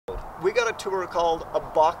We got a tour called A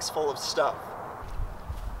Box Full of Stuff.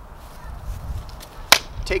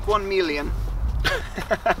 Take 1 million.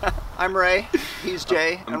 I'm Ray, he's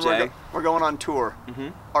Jay, I'm and Jay. We're going on tour.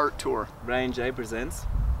 Art tour. Ray and Jay presents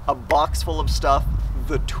A Box Full of Stuff,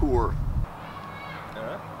 the tour.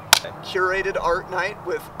 Alright. Curated art night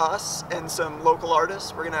with us and some local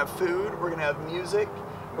artists. We're gonna have food, we're gonna have music,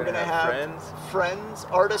 we're gonna have friends,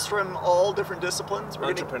 artists from all different disciplines. We're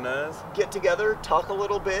entrepreneurs. gonna get together, talk a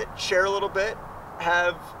little bit, share a little bit,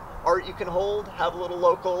 have art you can hold, have a little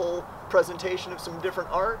local presentation of some different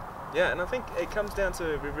art. Yeah, and I think it comes down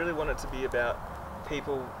to, we really want it to be about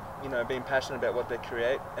people, you know, being passionate about what they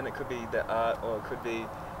create, and it could be their art, or it could be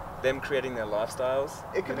them creating their lifestyles.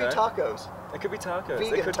 It could be tacos. It could be tacos.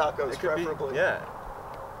 Vegan tacos, preferably. Yeah.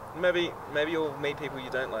 Maybe you'll meet people you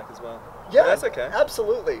don't like as well. Yeah, but that's okay.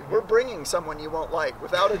 Absolutely. We're bringing someone you won't like,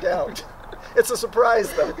 without a doubt. It's a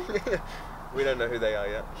surprise, though. We don't know who they are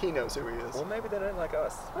yet. He knows who he is. Or maybe they don't like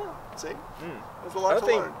us. Well, see? There's a lot to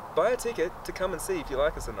learn. Buy a ticket to come and see if you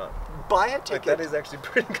like us or not. Buy a ticket? Like, that is actually a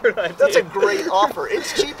pretty good idea. That's a great offer.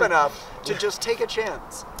 It's cheap enough to just take a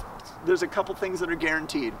chance. There's a couple things that are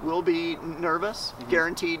guaranteed. We'll be nervous,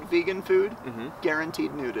 guaranteed vegan food,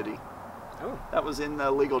 guaranteed nudity. Oh. That was in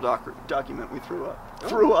the legal document we threw up. Oh.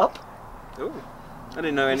 Threw up? Oh. I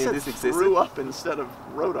didn't know any of this existed. Threw up instead of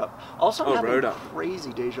wrote up. Also, I'm having wrote up.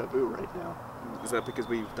 Crazy deja vu right now. Is that because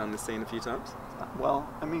we've done this scene a few times? Well,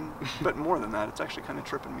 I mean, but more than that, it's actually kind of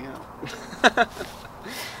tripping me out.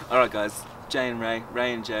 Alright guys, Jay and Ray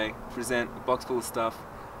and Jay present A Box Full of Stuff.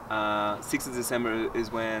 6th of December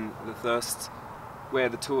is when where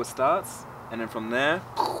the tour starts, and then from there,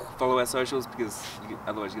 follow our socials, because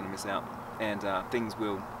otherwise you're going to miss out, and things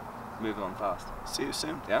will move on fast. See you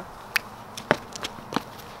soon. Yeah?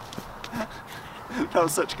 That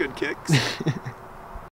was such good kicks.